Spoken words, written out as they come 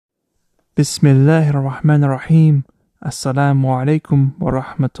Bismillahir Rahmanir Rahim. Assalamu alaikum wa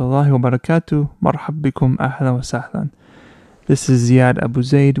rahmatullahi wa barakatuh. Marhab bikum ahlan wa sahlan. This is Ziad Abu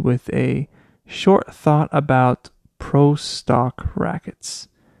Zaid with a short thought about pro stock rackets.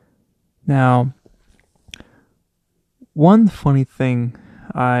 Now, one funny thing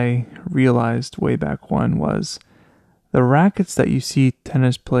I realized way back when was the rackets that you see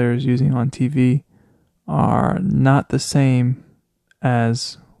tennis players using on TV are not the same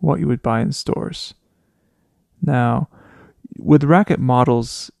as what you would buy in stores. Now, with racket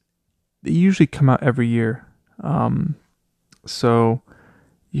models, they usually come out every year. So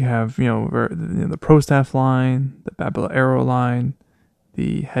you have, the Pro Staff line, the Babilla Aero line,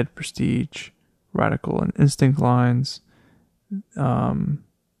 the Head Prestige, Radical and Instinct lines, the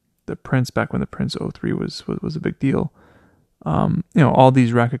Prince, back when the Prince 03 was a big deal. All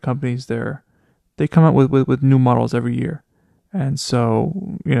these racket companies, they come out with new models every year. And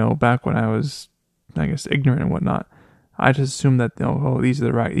so, back when I was, I guess, ignorant and whatnot, I just assumed that, these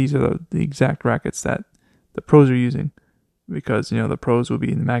are the exact rackets that the pros are using, because the pros will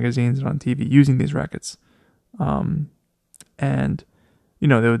be in the magazines and on TV using these rackets, and they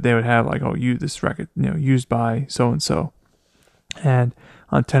would have like, use this racket, used by so and so, and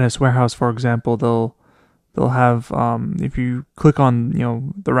on Tennis Warehouse, for example, they'll have, if you click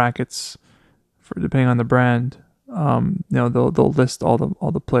on the rackets, for depending on the brand, they'll list all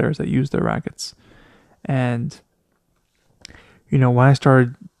the players that use their rackets. And when I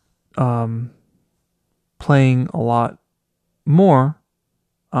started playing a lot more,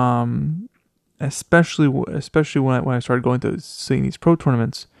 especially when I started going to seeing these pro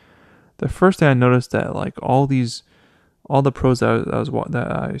tournaments, the first thing I noticed that like all the pros that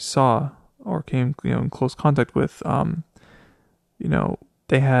I saw or came in close contact with,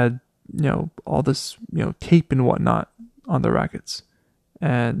 they had all this tape and whatnot on the rackets,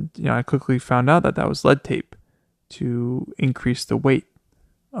 and I quickly found out that was lead tape to increase the weight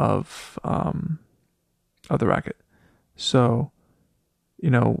of the racket. So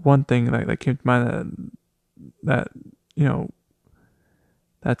one thing that came to mind that to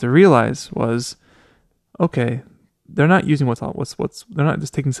realize was, okay, they're not using what's they're not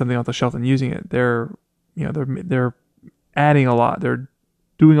just taking something off the shelf and using it. They're adding a lot. They're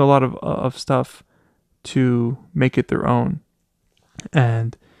doing a lot of stuff to make it their own.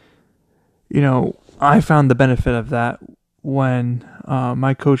 And I found the benefit of that when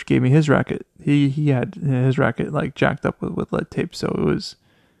my coach gave me his racket. He had his racket like jacked up with lead tape, so it was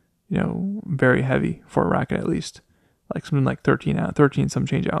very heavy for a racket, at least like something like 13 some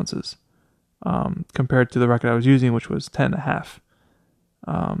change ounces, compared to the racket I was using, which was 10.5.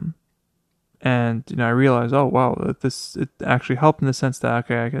 And I realized, oh wow, it actually helped in the sense that,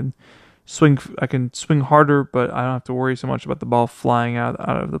 okay, I can swing harder, but I don't have to worry so much about the ball flying out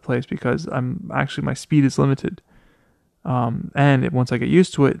of the place, because my speed is limited. And once I get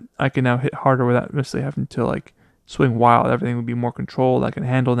used to it, I can now hit harder without necessarily having to like swing wild. Everything would be more controlled. I can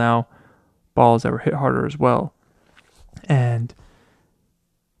handle now balls that were hit harder as well. And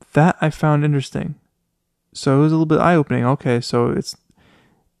that I found interesting. So it was a little bit eye-opening. Okay, so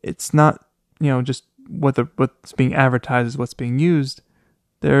it's not just what's being advertised is what's being used.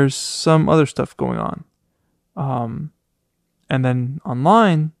 There's some other stuff going on. And then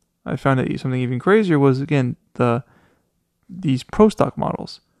online, I found that something even crazier was, again, these pro stock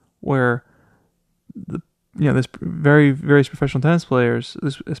models, where this various professional tennis players,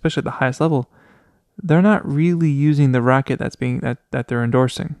 especially at the highest level, they're not really using the racket that they're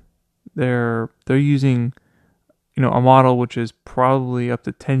endorsing. They're using a model which is probably up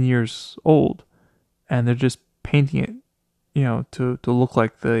to 10 years old, and they're just painting it to look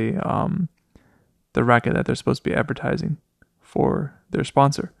like the racket that they're supposed to be advertising for their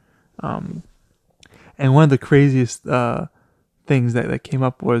sponsor. And one of the craziest things that came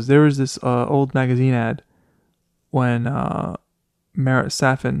up was, there was this old magazine ad when Marat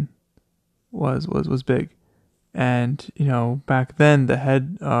Safin was big. And back then the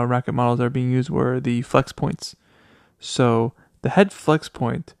head racket models that are being used were the flex points. So the head flex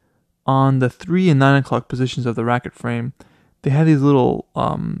point, on the 3 and 9 o'clock positions of the racket frame, they had these little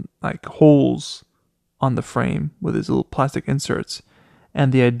like holes on the frame with these little plastic inserts.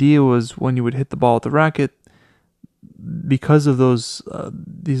 And the idea was, when you would hit the ball with the racket, because of those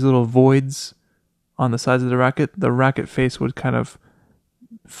these little voids on the sides of the racket face would kind of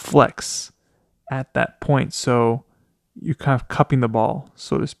flex at that point. So you're kind of cupping the ball,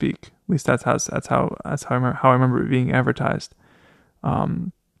 so to speak. At least that's how I remember it being advertised.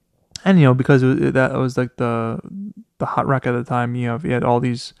 And because that was like the hot racket at the time. You had all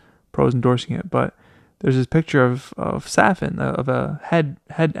these pros endorsing it, but there's this picture of Safin, of a head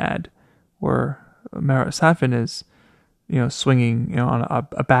ad where Marat Safin is, swinging, on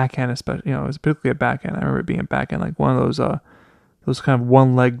a backhand, especially, it's particularly a backhand. I remember it being a backhand, like one of those kind of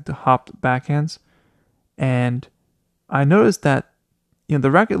one-legged hopped backhands. And I noticed that, the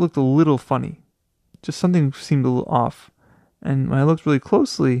racket looked a little funny. Just something seemed a little off. And when I looked really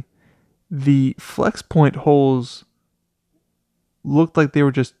closely, the flex point holes looked like they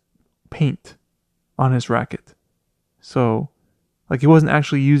were just paint on his racket. So, like, he wasn't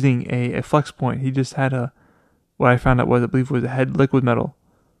actually using a flex point. He just had what I found out was, I believe, was a head liquid metal,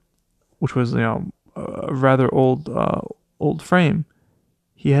 which was, a rather old frame.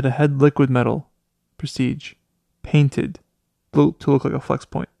 He had a head liquid metal Prestige painted to look like a flex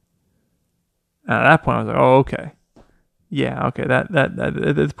point. And at that point, I was like, oh, okay. Yeah, okay, that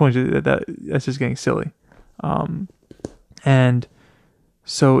at this point, that's just getting silly. And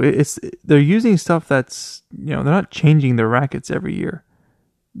so they're using stuff that's, they're not changing their rackets every year.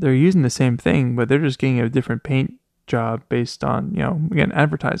 They're using the same thing, but they're just getting a different paint job based on, again,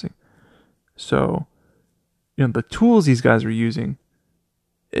 advertising. So, the tools these guys are using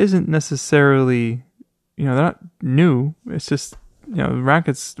isn't necessarily, they're not new. It's just,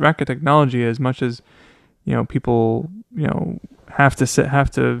 racket technology, as much as, people, have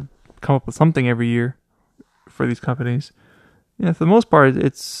to come up with something every year for these companies. For the most part,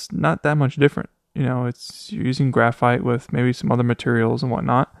 it's not that much different. It's you're using graphite with maybe some other materials and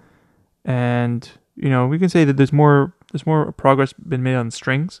whatnot. And, we can say that there's more progress been made on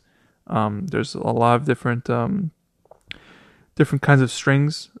strings. There's a lot of different kinds of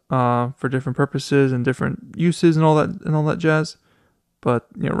strings for different purposes and different uses and all that jazz. But,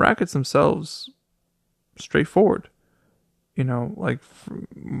 rackets themselves, straightforward. Like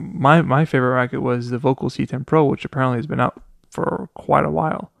my favorite racket was the Vokal C10 Pro, which apparently has been out for quite a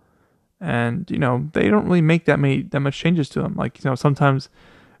while. And, they don't really make that much changes to them. Like, sometimes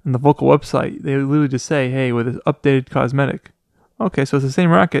in the Vokal website, they literally just say, hey, with this updated cosmetic. Okay, so it's the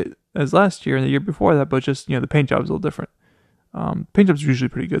same racket as last year and the year before that, but just, the paint job's a little different. Paint job's usually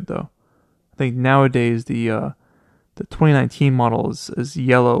pretty good, though. I think nowadays the 2019 model is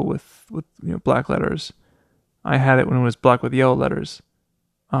yellow with black letters. I had it when it was black with yellow letters.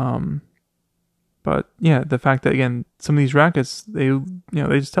 But yeah, the fact that, again, some of these rackets, they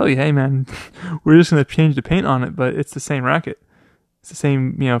just tell you, hey man, we're just going to change the paint on it, but it's the same racket. It's the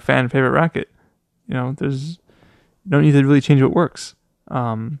same, fan favorite racket. There's, you don't need to really change what works.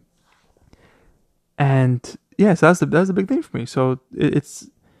 And yeah, so that's the big thing for me. So it's,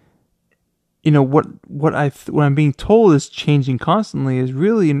 what I'm being told is changing constantly is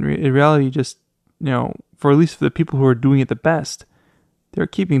really in reality just, for at least for the people who are doing it the best, they're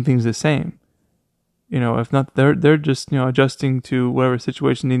keeping things the same. If not, they're just, adjusting to whatever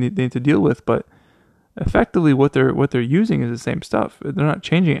situation they need to deal with. But effectively, what they're using is the same stuff. They're not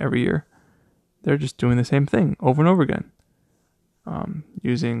changing it every year. They're just doing the same thing over and over again.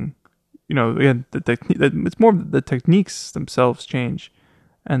 Using, again, the technique. It's more the techniques themselves change,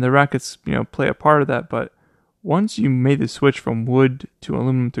 and the rackets, play a part of that. But once you made the switch from wood to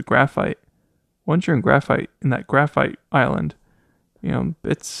aluminum to graphite, once you're in that graphite island,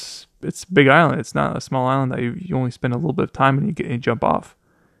 it's a big island. It's not a small island that you only spend a little bit of time and you jump off.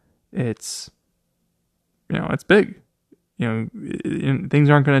 It's, it's big. Things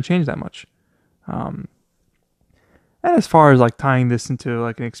aren't going to change that much. And as far as like tying this into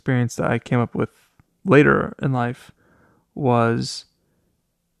like an experience that I came up with later in life was,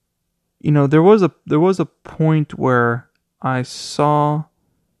 there was a point where I saw,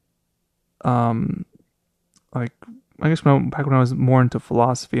 like, I guess back when I was more into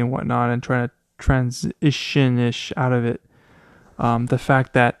philosophy and whatnot and trying to transition-ish out of it, the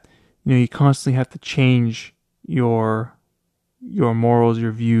fact that, you constantly have to change your morals,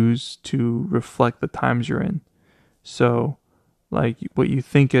 your views to reflect the times you're in. So, like, what you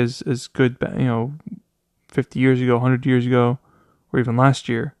think is good, 50 years ago, 100 years ago, or even last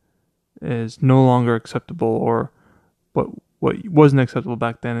year, is no longer acceptable, or what wasn't acceptable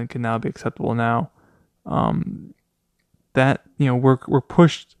back then and can now be acceptable now. That, we're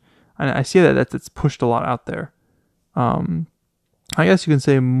pushed, and I see that's pushed a lot out there. I guess you can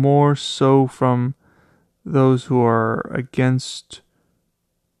say more so from those who are against,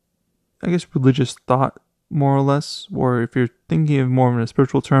 I guess, religious thought, more or less, or if you're thinking of more in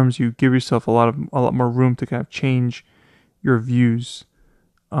spiritual terms, you give yourself a lot more room to kind of change your views,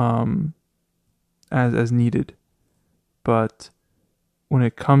 as needed. But when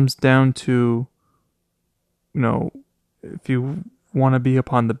it comes down to, if you want to be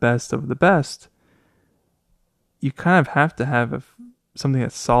upon the best of the best, you kind of have to have something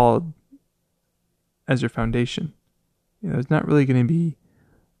that's solid as your foundation. There's not really going to be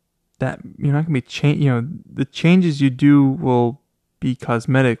that you're not going to be the changes you do will be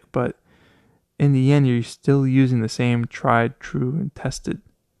cosmetic, but in the end you're still using the same tried, true, and tested.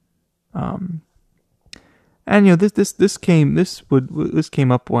 And this came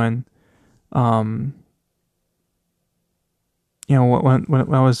up when when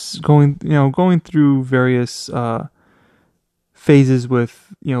I was going through various phases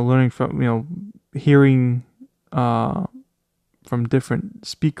with learning from hearing from different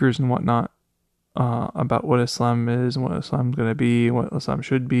speakers and whatnot about what Islam is and what Islam's going to be and what Islam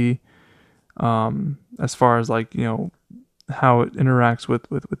should be, as far as like how it interacts with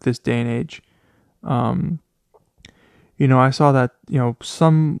this day and age. I saw that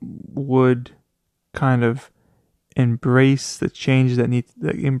some would kind of embrace the changes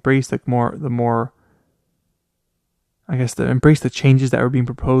embrace the changes that were being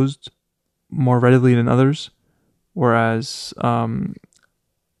proposed more readily than others, whereas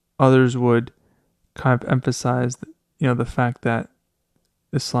others would kind of emphasize the fact that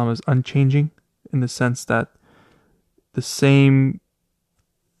Islam is unchanging, in the sense that the same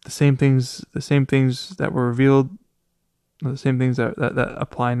things that were revealed, the same things that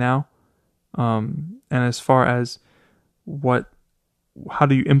apply now. And as far as how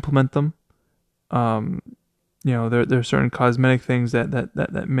do you implement them? There are certain cosmetic things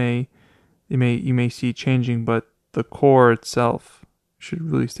that you may see changing, but the core itself should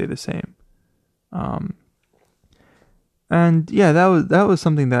really stay the same. And yeah, that was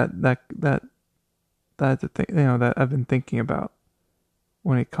something that I've been thinking about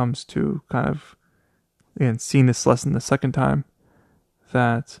when it comes to kind of, again, seeing this lesson the second time,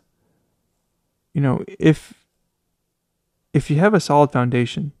 that if you have a solid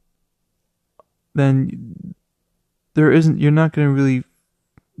foundation, then you're not going to really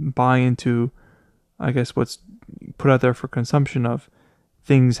buy into, I guess, what's put out there for consumption of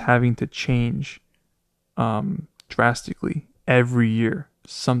things having to change drastically every year.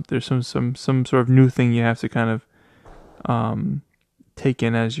 There's some sort of new thing you have to kind of take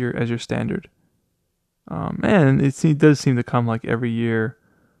in as your standard. And it does seem to come like every year,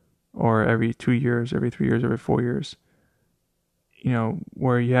 or every 2 years, every 3 years, every 4 years.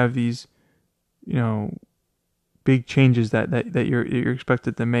 Where you have these, big changes that you're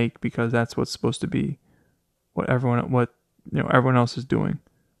expected to make, because that's what's supposed to be what everyone else is doing,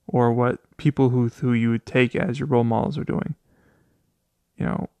 or what people who you would take as your role models are doing.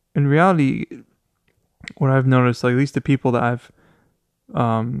 In reality, what I've noticed, like, at least the people that I've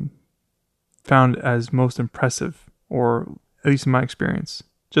found as most impressive, or at least in my experience,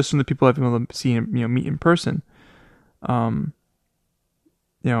 just from the people I've been able to see and meet in person,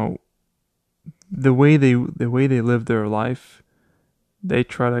 the way they live their life, they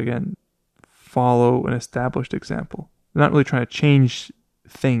try to, again, follow an established example. They're not really trying to change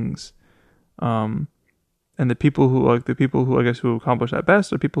things. And the people who I guess who accomplish that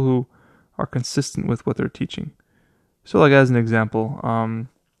best are people who are consistent with what they're teaching. So, like, as an example, I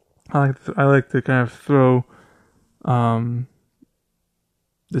like to kind of throw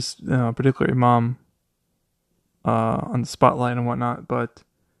this particular imam on the spotlight and whatnot, but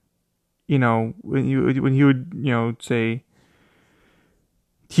when he would say,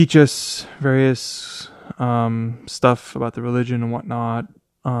 teach us various stuff about the religion and whatnot,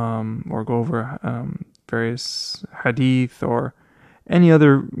 or go over various hadith or any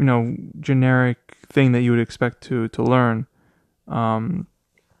other generic thing that you would expect to learn. I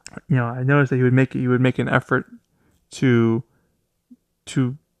noticed that he would make an effort to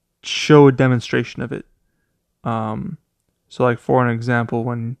show a demonstration of it. So, like, for an example,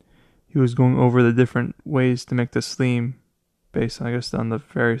 when he was going over the different ways to make taslim, based, I guess, on the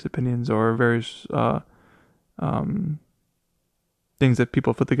various opinions or various things that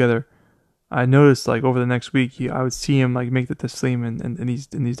people put together, I noticed, like, over the next week, I would see him, like, make the taslim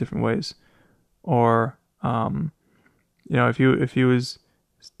in these different ways, or if he was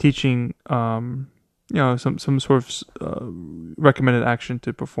teaching some sort of recommended action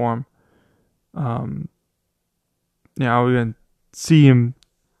to perform, I would then see him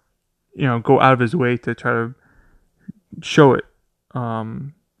go out of his way to try to show it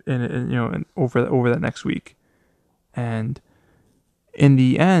in over that next week, and in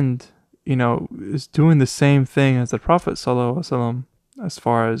the end, is doing the same thing as the Prophet ﷺ, as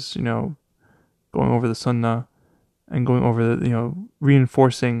far as going over the Sunnah and going over the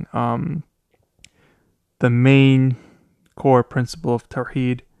reinforcing the main core principle of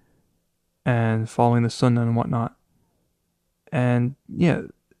Tawheed and following the Sunnah and whatnot. And yeah,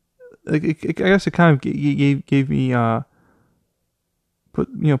 I guess it kind of gave me put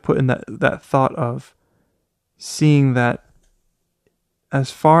in that thought of seeing that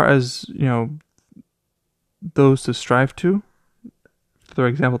as far as, those to strive to, for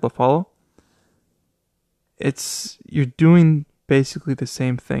example, to follow, you're doing basically the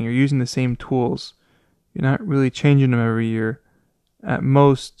same thing. You're using the same tools. You're not really changing them every year. At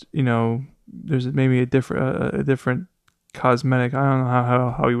most, there's maybe a different cosmetic. I don't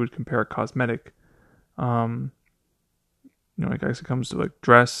know how you would compare a cosmetic. I guess it comes to like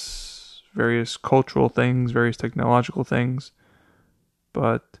dress, various cultural things, various technological things,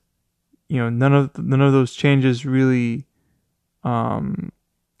 but none of those changes really have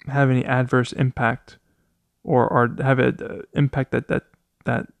any adverse impact or have an impact that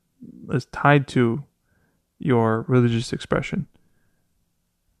is tied to your religious expression.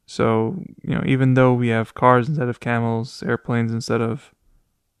 So, even though we have cars instead of camels, airplanes instead of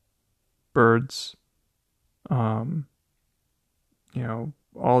birds, all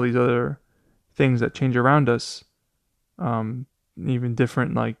these other things that change around us, even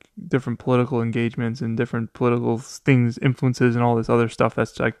different political engagements and different political things, influences, and all this other stuff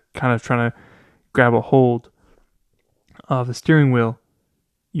that's like kind of trying to grab a hold of the steering wheel.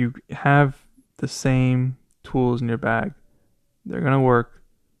 You have the same tools in your bag. They're gonna work.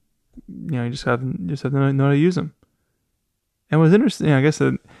 You just have to know how to use them. And what's interesting, I guess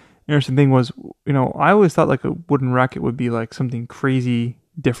the interesting thing was, I always thought like a wooden racket would be like something crazy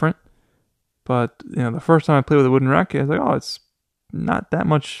different. But, the first time I played with a wooden racket, I was like, oh, it's not that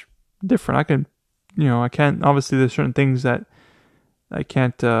much different. I can't, obviously there's certain things that I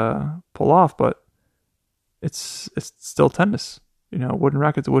can't pull off, but it's still tennis. Wooden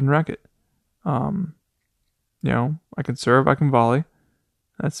racket's a wooden racket. I can serve, I can volley.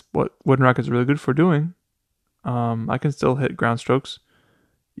 That's what wooden rackets are really good for doing. I can still hit ground strokes,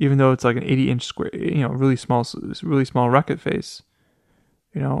 even though it's like an 80-inch square, really small racket face.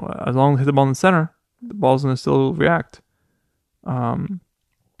 As long as I hit the ball in the center, the ball's gonna still react. The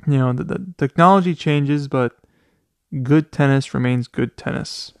technology changes, but good tennis remains good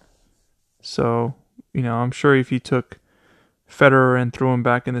tennis. So, I'm sure if you took Federer and threw him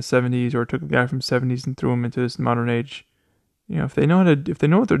back in the 70s, or took a guy from 70s and threw him into this modern age, if they know what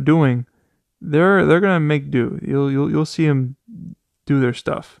they're doing, they're gonna make do. You'll see them do their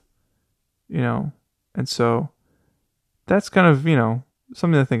stuff, and so that's kind of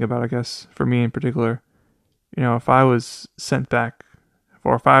something to think about, I guess, for me in particular. If I was sent back,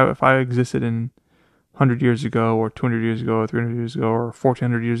 or if I existed in 100 years ago, or 200 years ago, or 300 years ago, or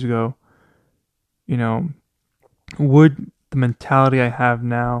 1400 years ago, would the mentality I have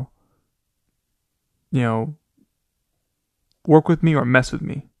now, work with me or mess with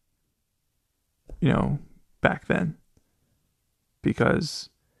me, back then? Because,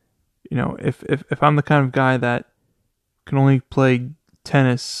 if I'm the kind of guy that can only play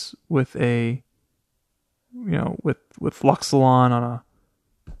tennis with with Luxilon on a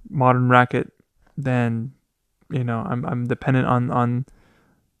modern racket, then I'm dependent on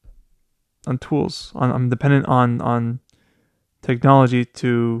tools. I'm dependent on technology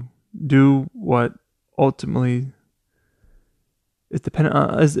to do what ultimately is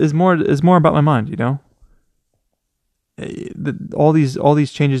dependent is more about my mind. All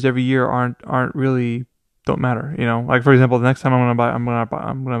these changes every year aren't really, don't matter. Like, for example, the next time I'm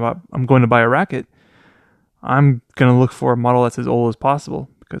going to buy a racket, I'm gonna look for a model that's as old as possible,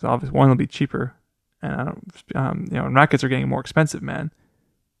 because obviously one will be cheaper, and I don't, and rackets are getting more expensive, man.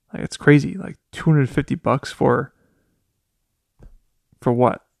 Like, it's crazy, like $250 for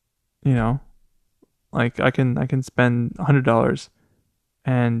what, like I can spend $100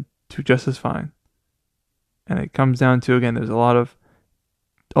 and do just as fine. And it comes down to, again, there's a lot of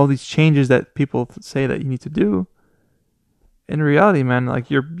all these changes that people say that you need to do. In reality, man, like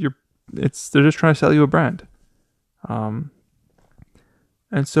they're just trying to sell you a brand.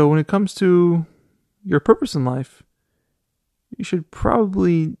 And so when it comes to your purpose in life, you should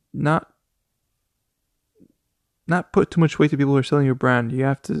probably not put too much weight to people who are selling your brand. You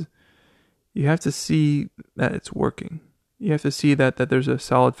have to see that it's working. You have to see that there's a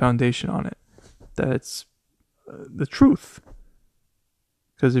solid foundation on it, that it's the truth.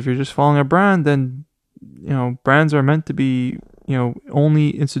 Because if you're just following a brand, then brands are meant to be only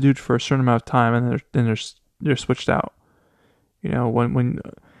instituted for a certain amount of time, and then they're switched out. If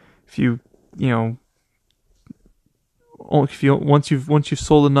once you've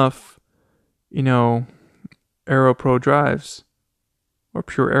sold enough Aero Pro drives, or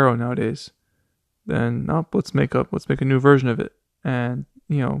pure Aero nowadays, then let's make a new version of it, and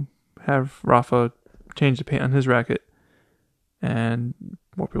have Rafa change the paint on his racket, and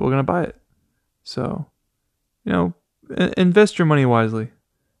more people are gonna buy it. So invest your money wisely.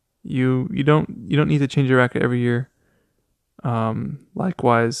 You don't need to change your racket every year.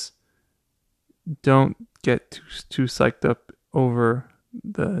 Likewise, don't get too psyched up over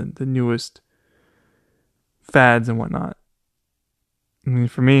the newest fads and whatnot. I mean,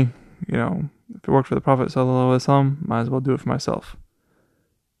 for me, if it worked for the Prophet sallallahu alaihi wasallam, might as well do it for myself.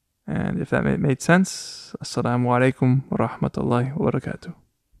 And if that made sense, assalamu alaikum wa rahmatullahi wa barakatuh.